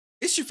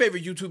It's your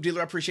favorite YouTube dealer.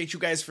 I appreciate you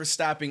guys for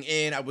stopping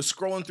in. I was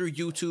scrolling through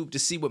YouTube to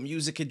see what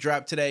music had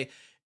dropped today,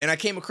 and I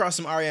came across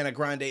some Ariana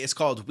Grande. It's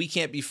called We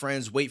Can't Be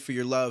Friends, Wait for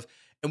Your Love.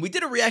 And we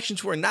did a reaction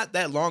to her not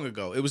that long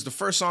ago. It was the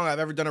first song I've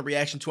ever done a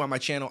reaction to on my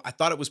channel. I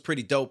thought it was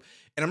pretty dope.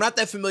 And I'm not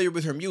that familiar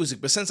with her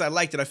music, but since I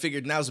liked it, I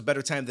figured now's a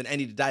better time than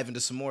any to dive into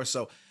some more.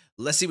 So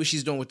let's see what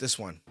she's doing with this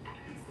one.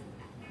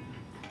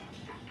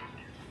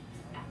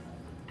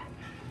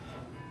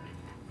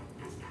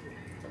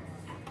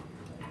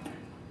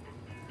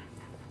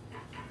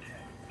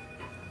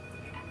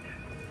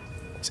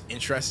 It's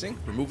interesting.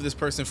 Remove this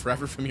person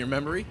forever from your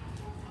memory.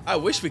 I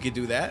wish we could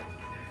do that.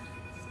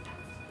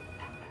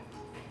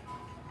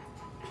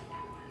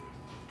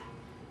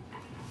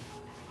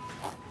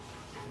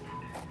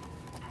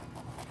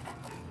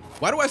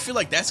 Why do I feel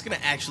like that's going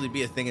to actually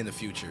be a thing in the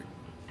future?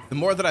 The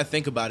more that I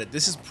think about it,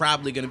 this is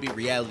probably going to be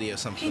reality at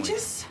some point.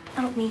 Peaches?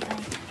 Help me.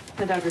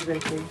 The doctor's ready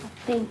for you.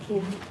 Thank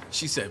you.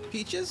 She said,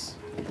 Peaches?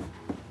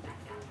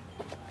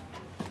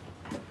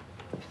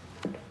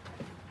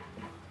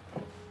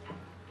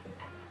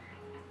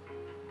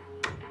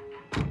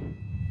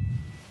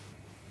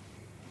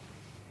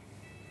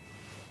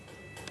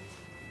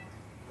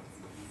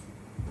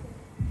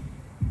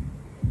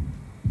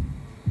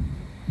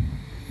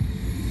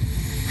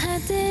 I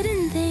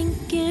didn't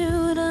think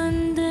you'd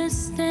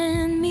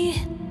understand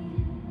me.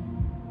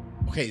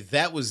 Okay,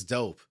 that was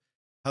dope.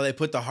 How they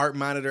put the heart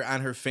monitor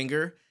on her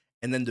finger,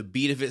 and then the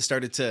beat of it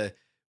started to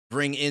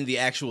bring in the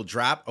actual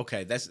drop.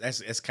 Okay,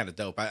 that's kind of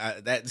dope.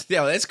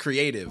 That's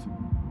creative.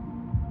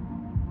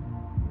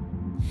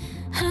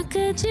 How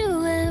could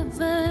you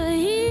ever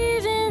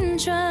even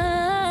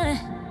try?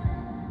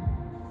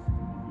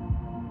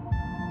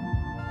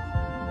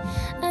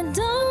 I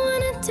don't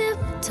wanna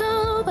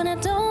tiptoe, but I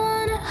don't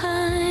wanna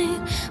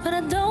hide, but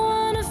I don't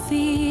wanna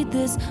feed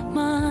this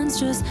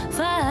monstrous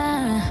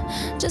fire.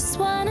 Just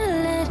wanna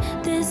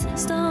let this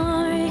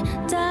story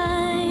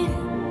die,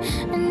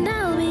 and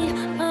I'll be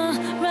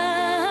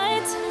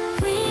alright.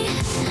 We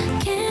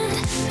can't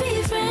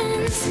be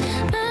friends,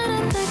 but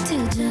I'd like to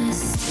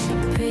just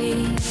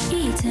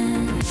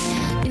pretend.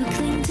 You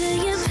cling to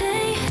your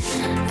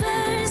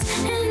papers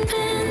and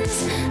pens.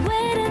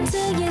 Wait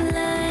until you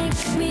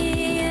like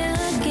me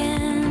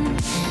again.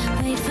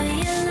 Wait for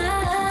your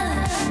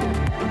love.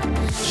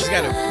 She's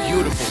got a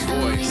beautiful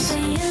voice.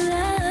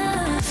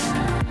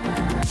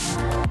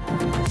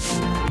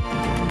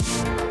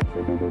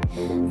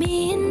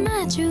 Me and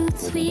my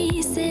truth,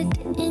 we sit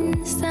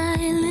in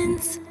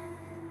silence.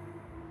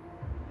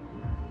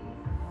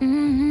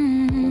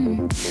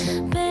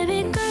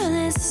 Baby girl,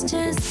 it's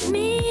just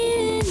me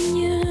and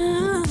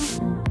you.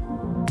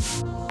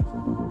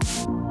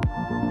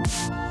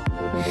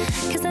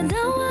 'Cause I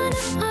don't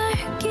wanna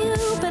argue,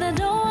 but I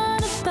don't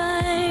wanna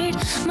bite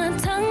my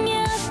tongue.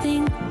 Yeah, I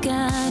think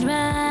I'd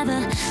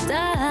rather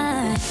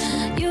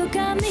die. You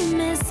got me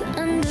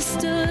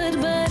misunderstood,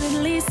 but at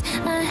least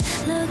I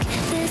look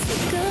this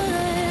good.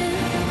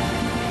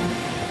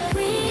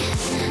 We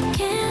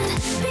can't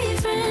be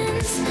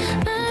friends,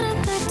 but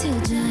I'd like to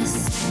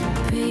just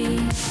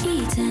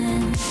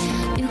pretend.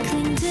 You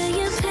cling to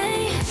your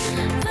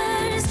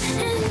papers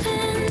and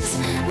pens.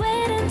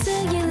 Wait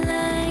until you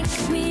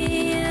like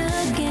me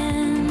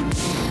again.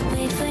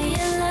 Wait for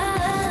your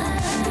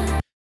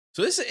love.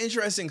 So this is an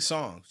interesting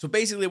song. So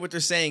basically what they're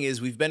saying is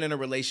we've been in a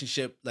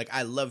relationship, like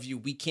I love you,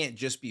 we can't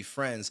just be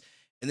friends.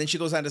 And then she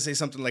goes on to say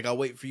something like, I'll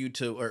wait for you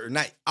to, or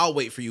not, I'll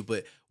wait for you,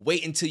 but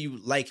wait until you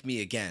like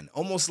me again.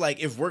 Almost like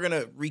if we're going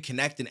to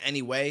reconnect in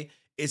any way,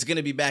 it's going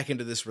to be back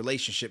into this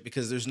relationship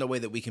because there's no way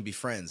that we can be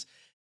friends.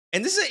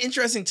 And this is an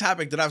interesting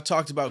topic that I've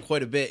talked about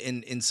quite a bit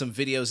in some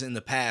videos in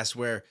the past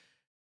where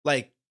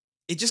like,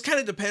 it just kind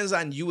of depends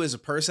on you as a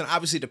person.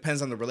 Obviously it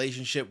depends on the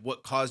relationship,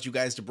 what caused you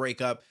guys to break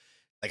up,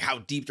 like how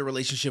deep the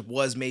relationship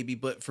was maybe.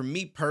 But for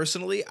me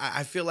personally,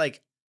 I feel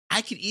like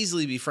I could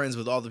easily be friends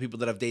with all the people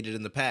that I've dated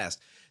in the past.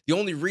 The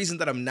only reason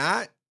that I'm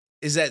not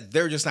is that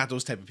they're just not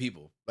those type of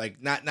people.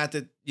 Like not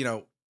that, you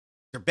know,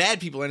 they're bad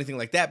people or anything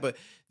like that, but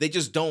they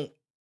just don't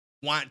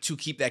want to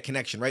keep that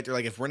connection, right? They're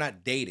like, if we're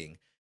not dating,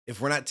 if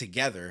we're not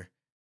together,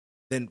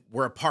 then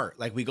we're apart.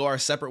 Like we go our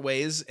separate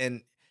ways.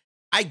 And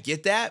I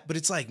get that, but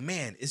it's like,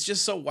 man, it's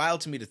just so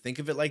wild to me to think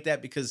of it like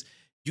that because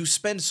you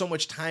spend so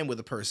much time with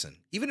a person,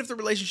 even if the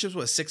relationship's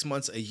what, 6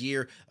 months, a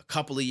year, a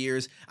couple of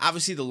years.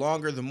 Obviously, the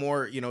longer, the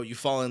more, you know, you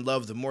fall in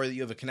love, the more that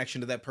you have a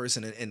connection to that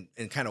person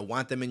and kind of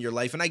want them in your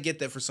life. And I get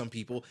that for some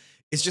people,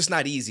 it's just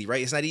not easy,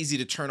 right? It's not easy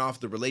to turn off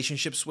the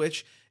relationship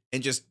switch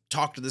and just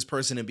talk to this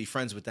person and be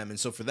friends with them. And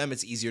so for them,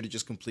 it's easier to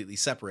just completely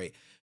separate.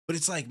 But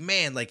it's like,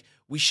 man, like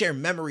we share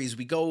memories.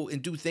 We go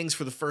and do things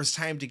for the first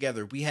time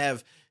together. We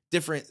have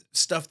different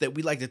stuff that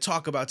we like to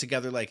talk about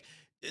together. Like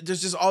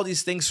there's just all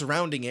these things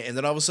surrounding it. And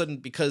then all of a sudden,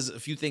 because a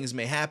few things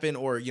may happen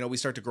or, you know, we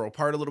start to grow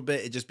apart a little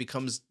bit, it just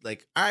becomes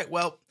like, all right,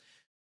 well,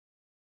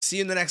 see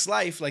you in the next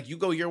life. Like you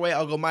go your way,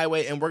 I'll go my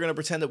way. And we're going to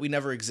pretend that we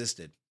never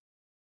existed.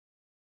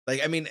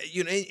 Like, I mean,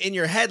 you know, in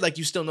your head, like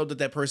you still know that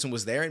that person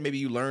was there and maybe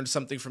you learned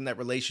something from that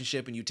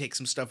relationship and you take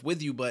some stuff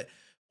with you. But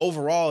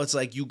overall, it's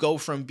like you go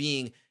from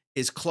being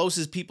as close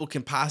as people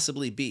can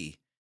possibly be,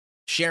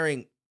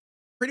 sharing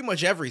pretty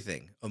much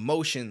everything,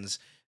 emotions,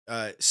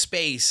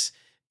 space,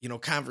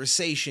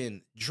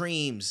 conversation,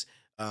 dreams,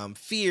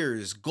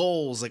 fears,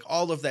 goals, like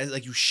all of that.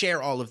 Like you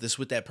share all of this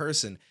with that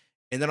person.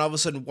 And then all of a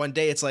sudden one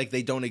day it's like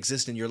they don't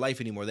exist in your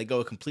life anymore. They go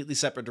a completely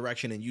separate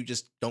direction and you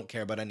just don't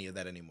care about any of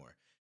that anymore.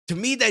 To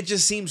me, that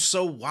just seems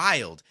so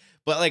wild.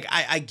 But like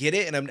I get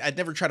it, and I'd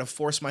never try to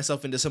force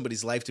myself into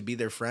somebody's life to be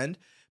their friend.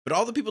 But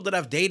all the people that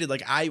I've dated,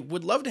 like I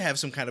would love to have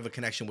some kind of a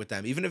connection with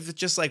them, even if it's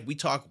just like we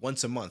talk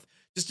once a month,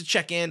 just to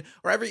check in,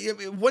 or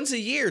once a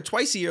year,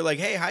 twice a year, like,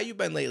 hey, how you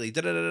been lately?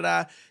 Da da da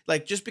da.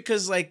 Like just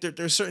because like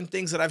there's certain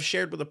things that I've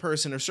shared with a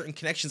person or certain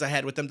connections I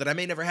had with them that I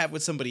may never have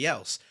with somebody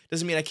else.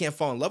 Doesn't mean I can't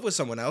fall in love with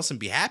someone else and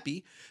be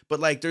happy, but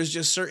like there's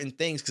just certain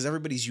things because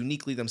everybody's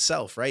uniquely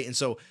themselves, right? And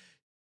so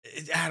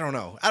I don't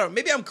know.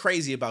 Maybe I'm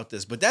crazy about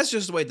this, but that's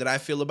just the way that I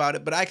feel about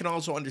it. But I can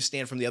also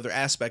understand from the other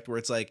aspect where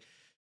it's like,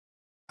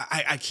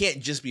 I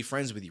can't just be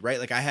friends with you, right?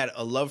 Like I had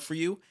a love for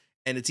you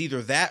and it's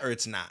either that or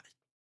it's not.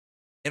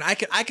 And I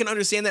can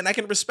understand that and I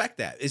can respect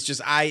that. It's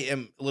just I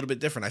am a little bit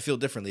different. I feel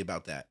differently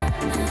about that.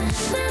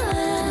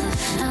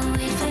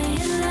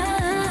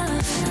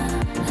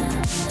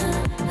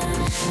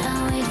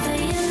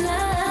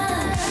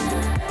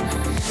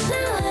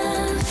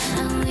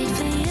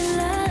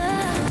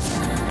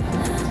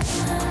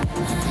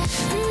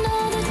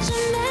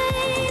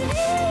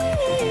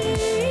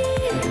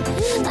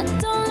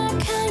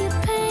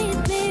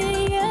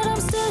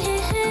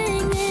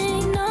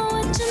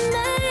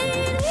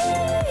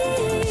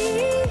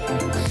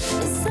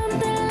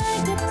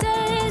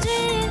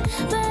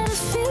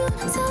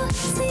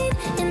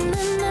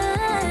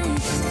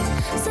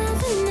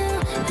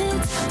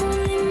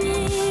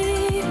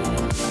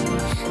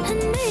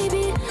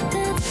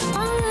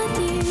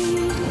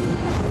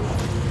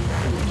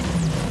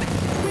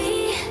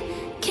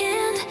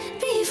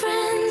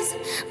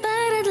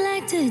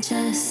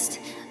 Just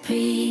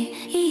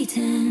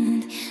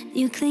pretend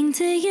you cling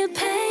to your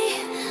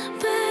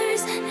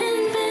papers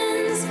and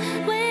pens.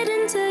 Wait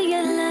until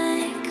you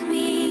like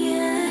me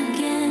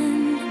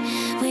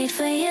again. Wait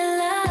for your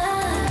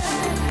love.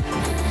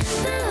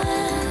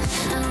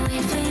 I'll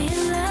wait for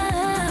your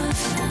love.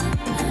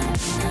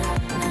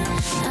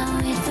 I'll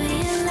wait for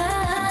your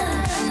love.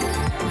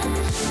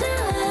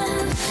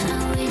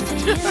 I'll wait for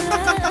your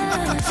love.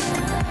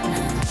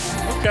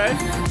 Okay.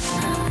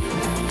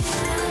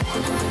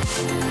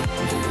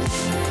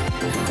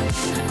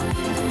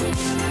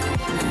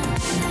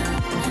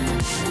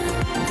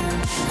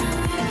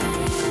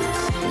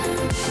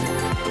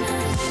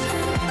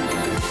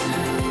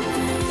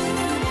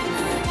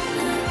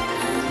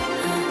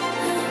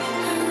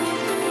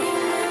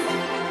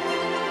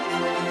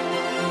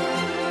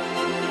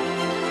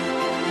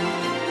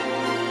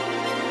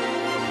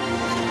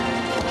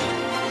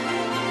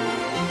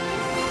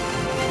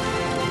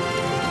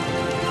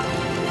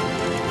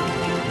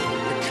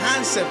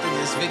 Concept of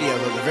this video,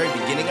 though, the very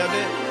beginning of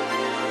it,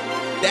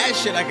 that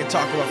shit I could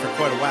talk about for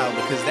quite a while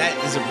because that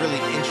is a really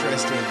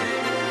interesting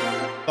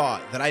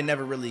thought that I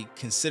never really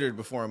considered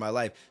before in my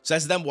life. So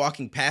that's them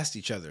walking past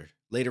each other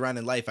later on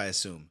in life, I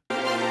assume.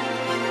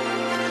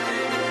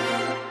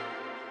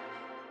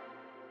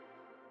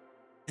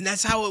 And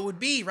that's how it would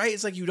be, right?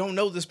 It's like you don't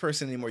know this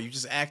person anymore. You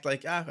just act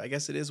like, I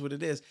guess it is what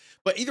it is.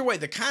 But either way,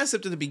 the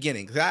concept in the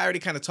beginning, because I already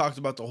kind of talked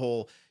about the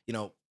whole,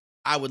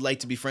 I would like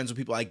to be friends with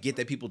people. I get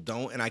that people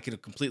don't, and I can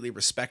completely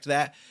respect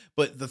that.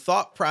 But the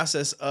thought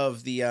process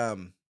of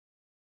the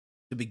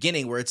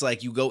beginning, where it's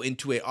like you go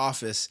into an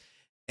office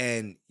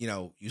and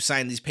you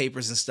sign these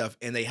papers and stuff,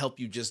 and they help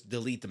you just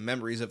delete the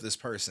memories of this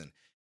person,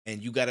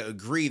 and you got to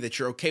agree that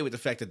you're okay with the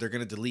fact that they're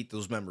going to delete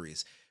those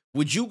memories.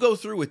 Would you go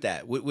through with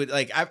that? Would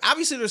like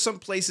obviously there's some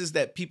places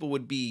that people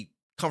would be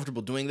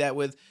comfortable doing that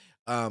with.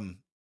 Or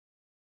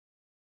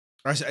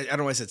I don't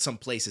know why I said some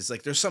places.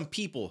 Like there's some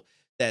people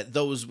that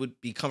those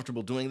would be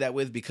comfortable doing that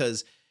with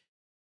because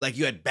like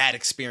you had bad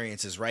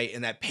experiences, right?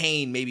 And that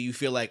pain, maybe you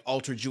feel like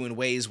altered you in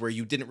ways where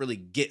you didn't really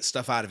get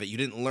stuff out of it. You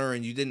didn't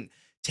learn, you didn't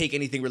take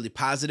anything really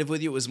positive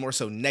with you. It was more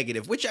so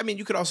negative, which I mean,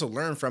 you could also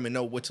learn from and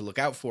know what to look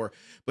out for.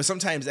 But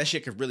sometimes that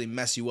shit could really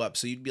mess you up.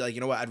 So you'd be like, you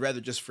know what? I'd rather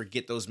just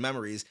forget those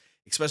memories,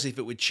 especially if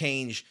it would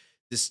change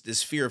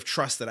this fear of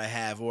trust that I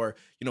have or,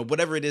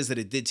 whatever it is that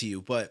it did to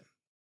you. But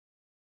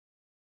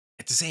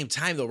at the same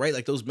time, though, right?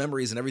 Like those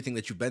memories and everything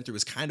that you've been through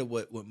is kind of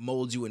what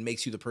molds you and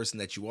makes you the person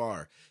that you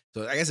are.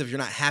 So I guess if you're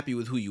not happy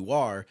with who you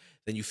are,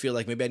 then you feel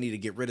like maybe I need to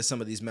get rid of some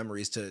of these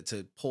memories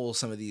to pull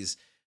some of these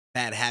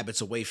bad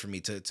habits away from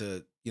me.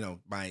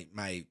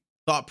 My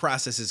thought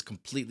process is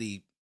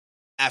completely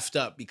effed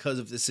up because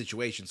of this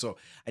situation. So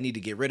I need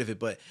to get rid of it.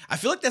 But I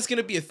feel like that's going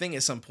to be a thing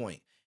at some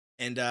point.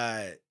 And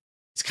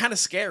it's kind of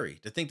scary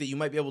to think that you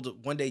might be able to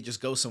one day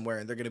just go somewhere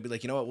and they're going to be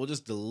like, you know what, we'll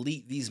just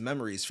delete these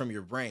memories from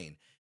your brain.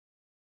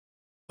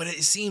 But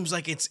it seems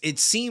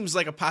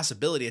like a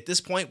possibility at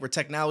this point where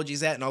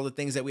technology's at and all the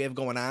things that we have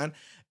going on.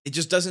 It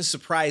just doesn't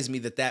surprise me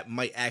that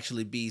might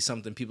actually be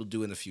something people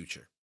do in the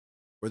future.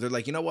 where they're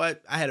like, you know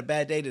what, I had a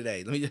bad day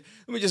today. Let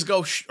me just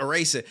go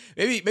erase it.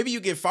 Maybe you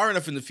get far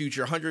enough in the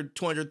future, 100,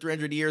 200,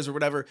 300 years or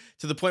whatever,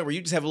 to the point where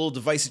you just have a little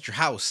device at your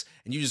house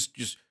and you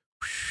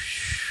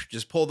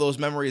just pull those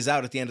memories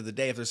out at the end of the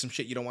day if there's some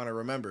shit you don't want to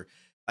remember.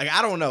 Like,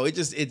 I don't know. It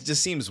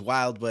just seems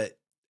wild, but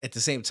at the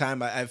same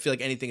time, I feel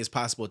like anything is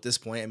possible at this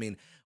point. I mean,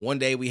 one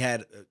day we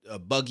had a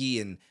buggy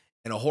and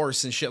a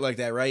horse and shit like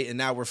that, right? And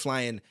now we're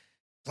flying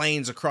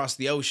planes across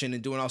the ocean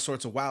and doing all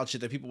sorts of wild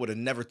shit that people would have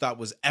never thought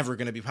was ever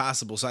going to be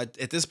possible. So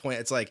at this point,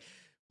 it's like,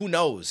 who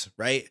knows,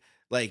 right?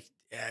 Like,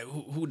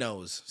 who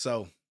knows?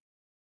 So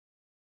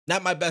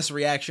not my best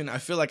reaction. I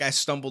feel like I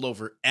stumbled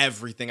over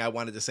everything I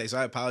wanted to say, so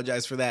I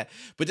apologize for that.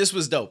 But this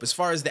was dope. As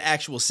far as the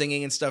actual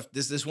singing and stuff,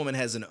 this woman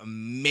has an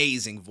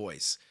amazing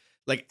voice,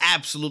 like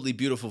absolutely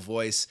beautiful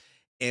voice.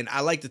 And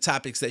I like the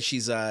topics that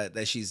she's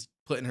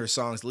put in her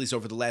songs, at least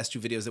over the last 2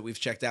 videos that we've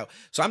checked out.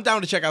 So I'm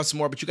down to check out some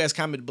more, but you guys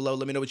comment below.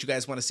 Let me know what you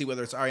guys want to see,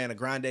 whether it's Ariana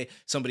Grande,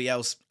 somebody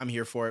else. I'm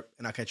here for it,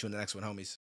 and I'll catch you in the next one, homies.